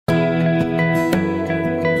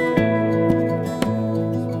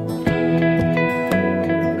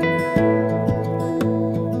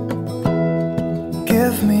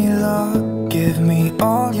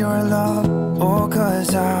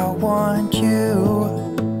you.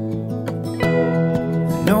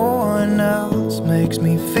 No one else makes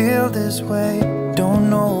me feel this way. Don't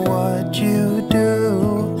know what you do.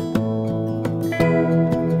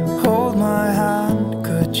 Hold my hand,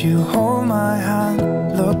 could you hold my hand?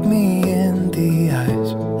 Look me in the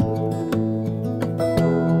eyes.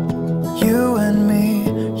 You and me,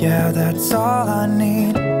 yeah, that's all I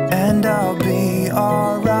need. And I'll be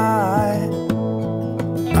alright.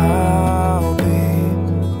 I'll be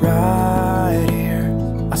right here.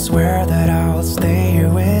 I swear that I'll stay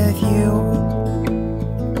here with you.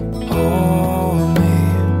 Hold me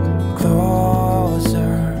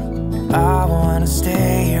closer. I wanna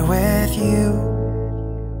stay here with you.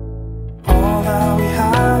 All that we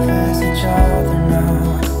have is each other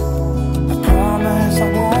now. I promise I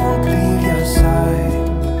won't leave your side.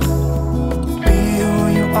 Be who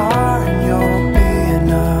you are and you'll be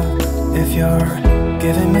enough. If you're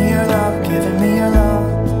giving me your love, giving me your love.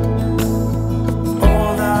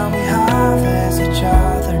 All that we have is each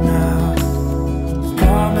other now.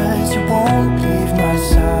 Promise you won't leave my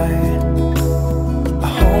side. I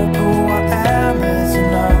hope who I am is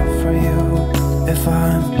enough for you. If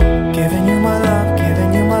I'm giving you my love,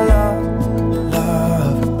 giving you my love,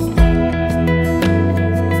 love.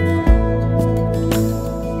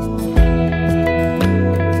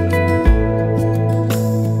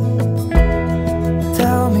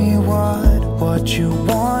 Tell me what you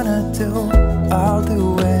wanna do. I'll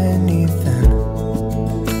do anything.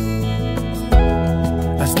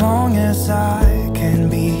 As long as I can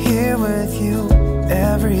be here with you,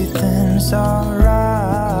 everything's alright.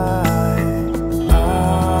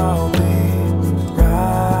 I'll be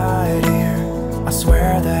right here. I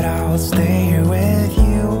swear that I'll stay here with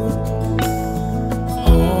you.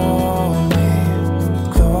 Hold me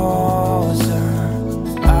closer.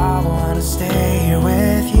 I wanna stay here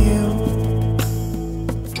with you.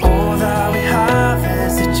 All that we have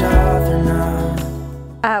is each other now.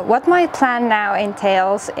 What my plan now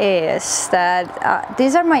entails is that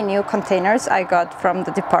these are my new containers I got from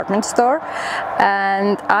the department store,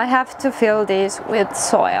 and I have to fill these with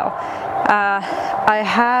soil. I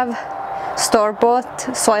have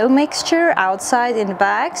store-bought soil mixture outside in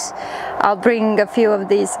bags. I'll bring a few of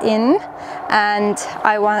these in, and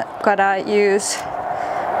gotta use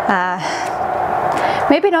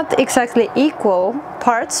maybe not exactly equal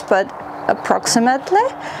parts, but approximately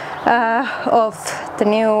of the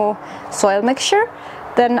new soil mixture.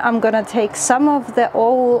 Then I'm gonna take some of the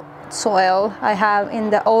old soil I have in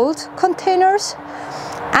the old containers,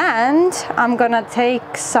 and I'm gonna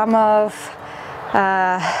take some of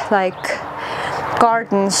like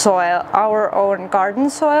garden soil, our own garden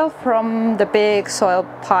soil from the big soil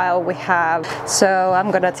pile we have. So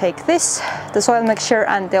I'm gonna take this, the soil mixture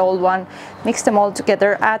and the old one, mix them all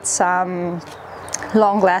together, add some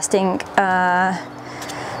long-lasting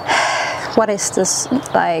what is this,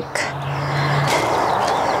 like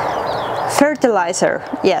fertilizer,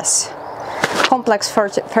 yes, complex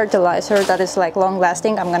fertilizer that is like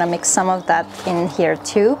long-lasting. I'm gonna mix some of that in here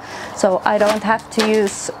too, so I don't have to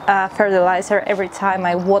use fertilizer every time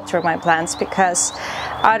I water my plants, because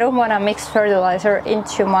I don't want to mix fertilizer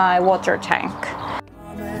into my water tank.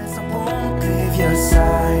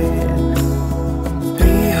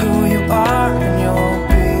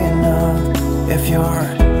 If you're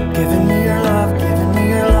giving me your love, giving me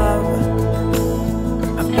your love,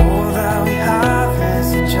 all that we have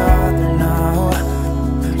is each other now.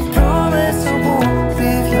 I promise I won't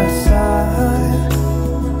leave your side.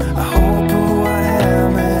 I hope who I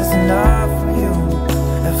am is enough for you.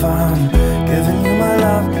 If I'm giving you my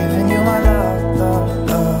love, giving you my love, love,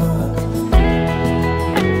 love.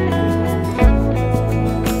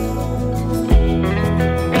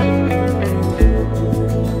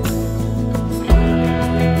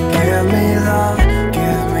 Give me love,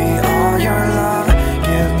 give me all your love,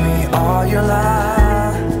 give me all your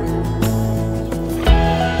love.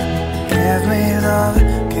 Give me love,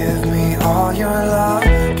 give me all your love,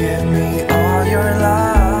 give me all your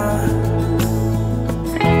love.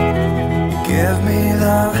 Give me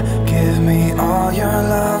love, give me all your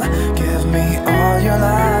love, give me all your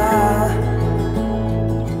love.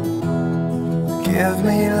 Give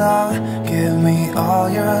me love, give me all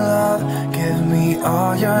your love, give me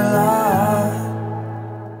all your love.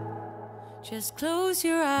 Just close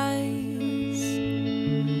your eyes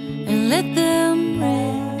and let them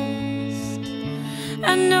rest.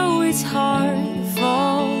 I know it's hard to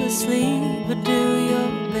fall asleep, but do your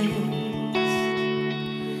best.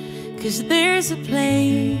 'Cause there's a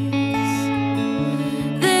place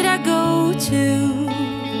that I go to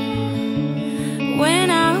when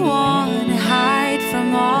I wanna hide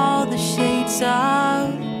from all the shades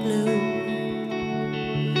of blue.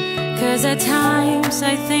 'Cause at times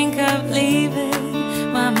I think of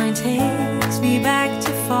leaving, my mind takes me back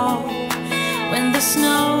to fall, when the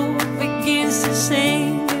snow begins to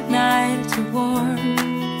sing goodnight to warm.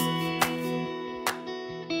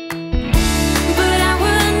 But I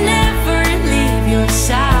will never leave your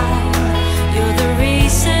side. You're the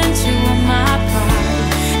reason to all my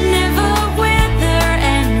pride. Never wither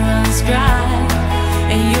and runs dry,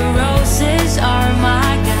 and your roses are my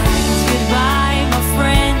guides. Goodbye, my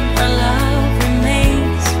friend, our love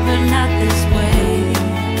remains, but not this way.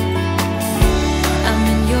 I'm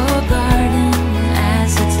in your garden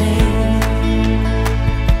as a day.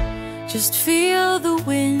 Just feel the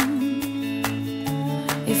wind.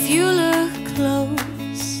 If you look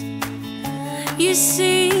close, you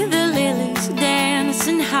see the lilies dance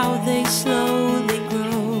and how they slowly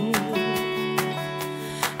grow.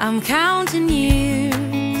 I'm counting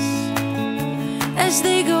years as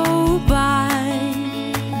they go by.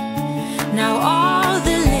 Now all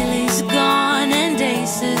the lilies gone and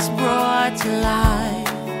days is brought to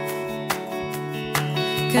life.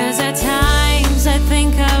 'Cause at times I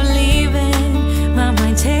think of leaving, my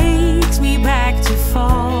mind takes me back to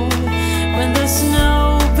fall, when the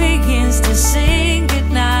snow begins to sing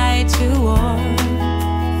goodnight to all.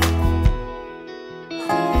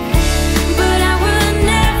 But I will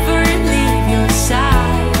never leave your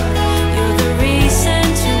side. You're the reason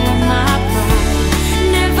to all my pride.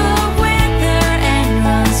 Never wither and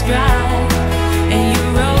runs dry, and your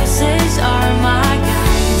roses are my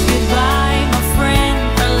guides. Goodbye, my friend,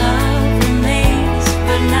 our love remains,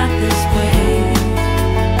 but not this way.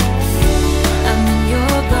 I'm in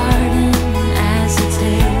your garden as a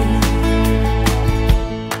day.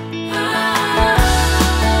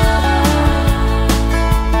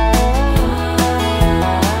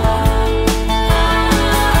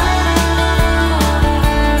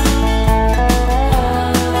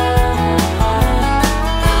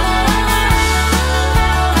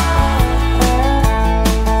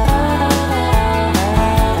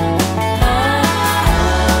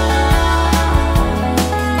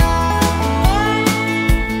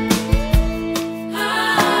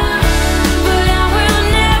 But I will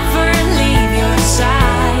never leave your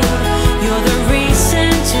side. You're the reason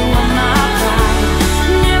to all my pride.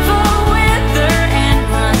 Never wither and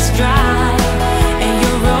runs dry, and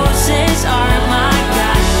your roses are my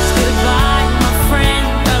guides. Goodbye, my friend,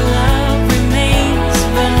 our love remains,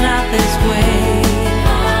 but not this way.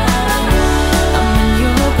 I'm in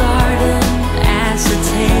your garden as a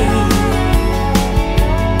day.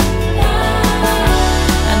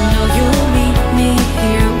 I know you'll meet me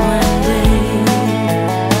here one day.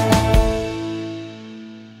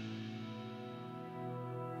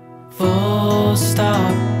 Full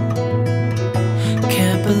stop.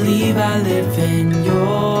 Can't believe I live in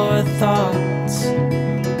your thoughts.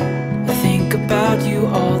 I think about you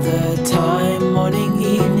all the time, morning,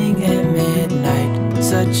 evening, and midnight.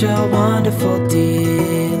 Such a wonderful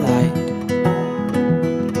delight.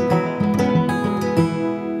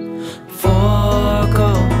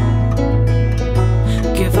 Forgo,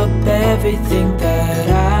 give up everything that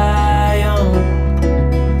I own.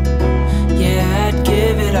 Yeah, I'd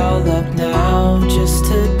give it all up now, just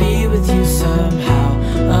to be with you somehow.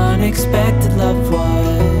 Unexpected love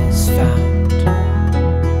was found.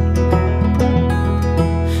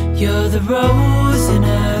 You're the rose in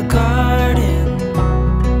a garden,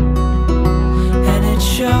 and it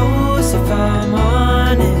shows if I'm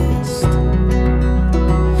honest.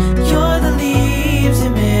 You're the leaves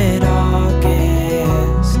in mid-August,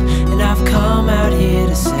 and I've come out here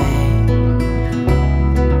to say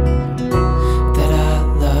that I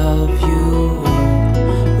love you.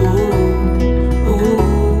 Ooh,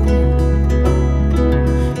 ooh.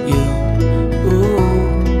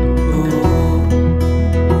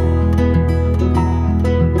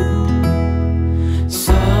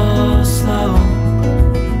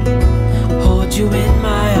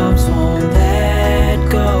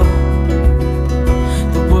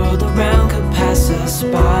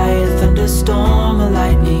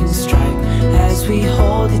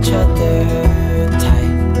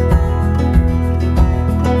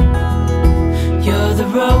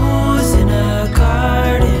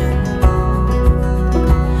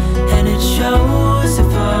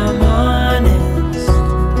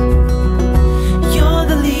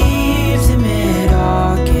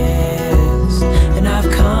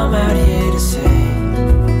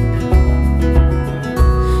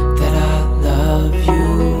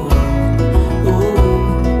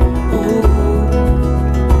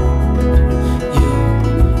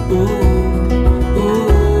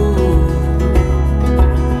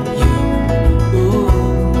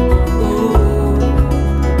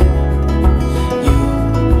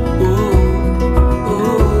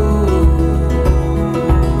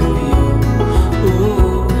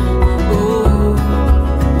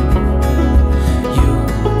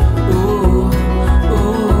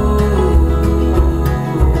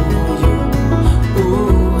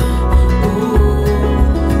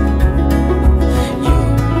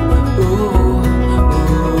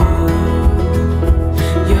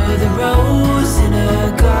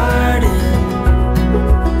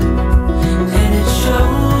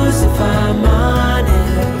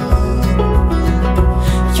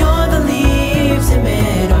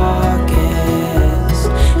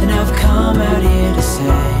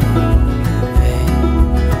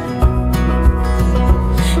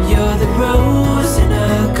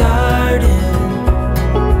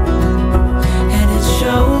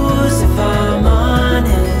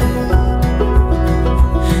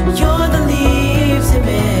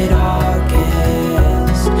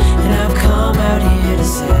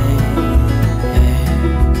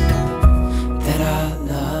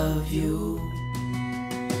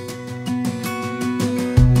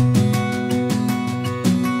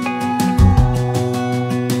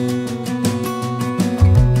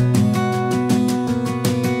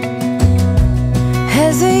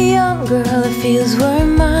 those were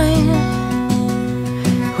mine.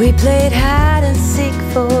 We played hide and seek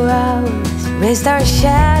for hours, raised our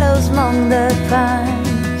shadows among the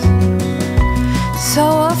pines. So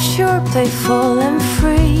offshore, playful and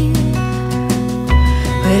free,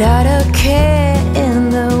 without a care in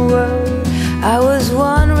the world. I was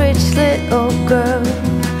one rich little girl,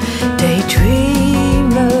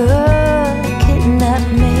 daydreamer, kidnap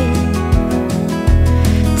me.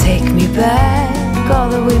 Take me back, all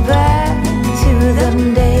the way back to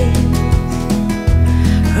them days,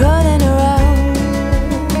 running around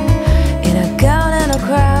in a gown and a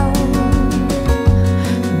crown,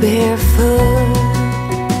 barefoot.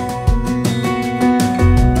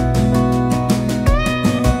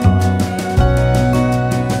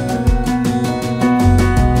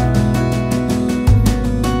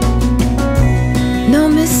 No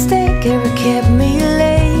mistake ever kept me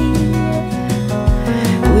late.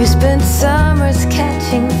 We spent summers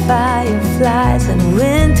catching fireflies and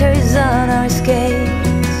winters on our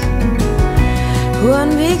skates.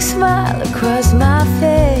 One big smile across my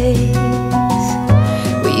face.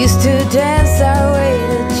 We used to dance our way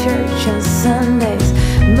to church on Sundays.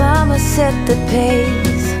 Mama set the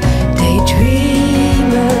pace.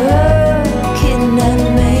 Daydreamer, kidnap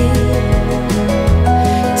me.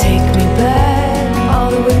 Take me back, all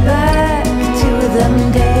the way back to them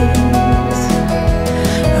days,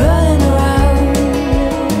 running around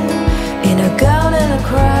in a gown and a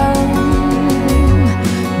crown,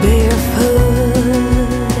 barefoot.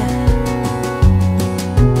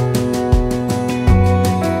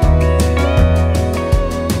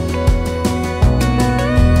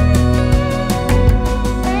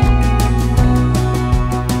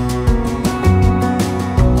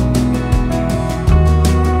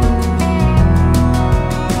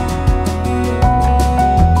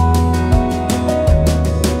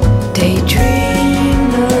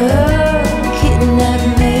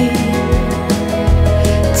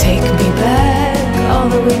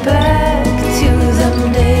 Back to them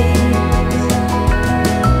days,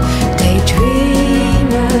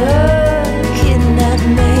 daydreamer, kidnap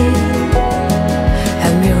me,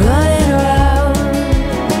 have me running around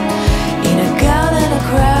in a gown and a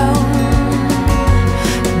crown,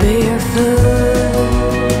 barefoot.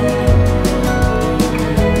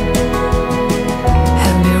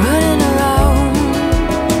 Have me running around,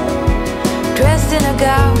 dressed in a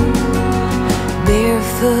gown,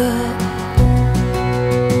 barefoot.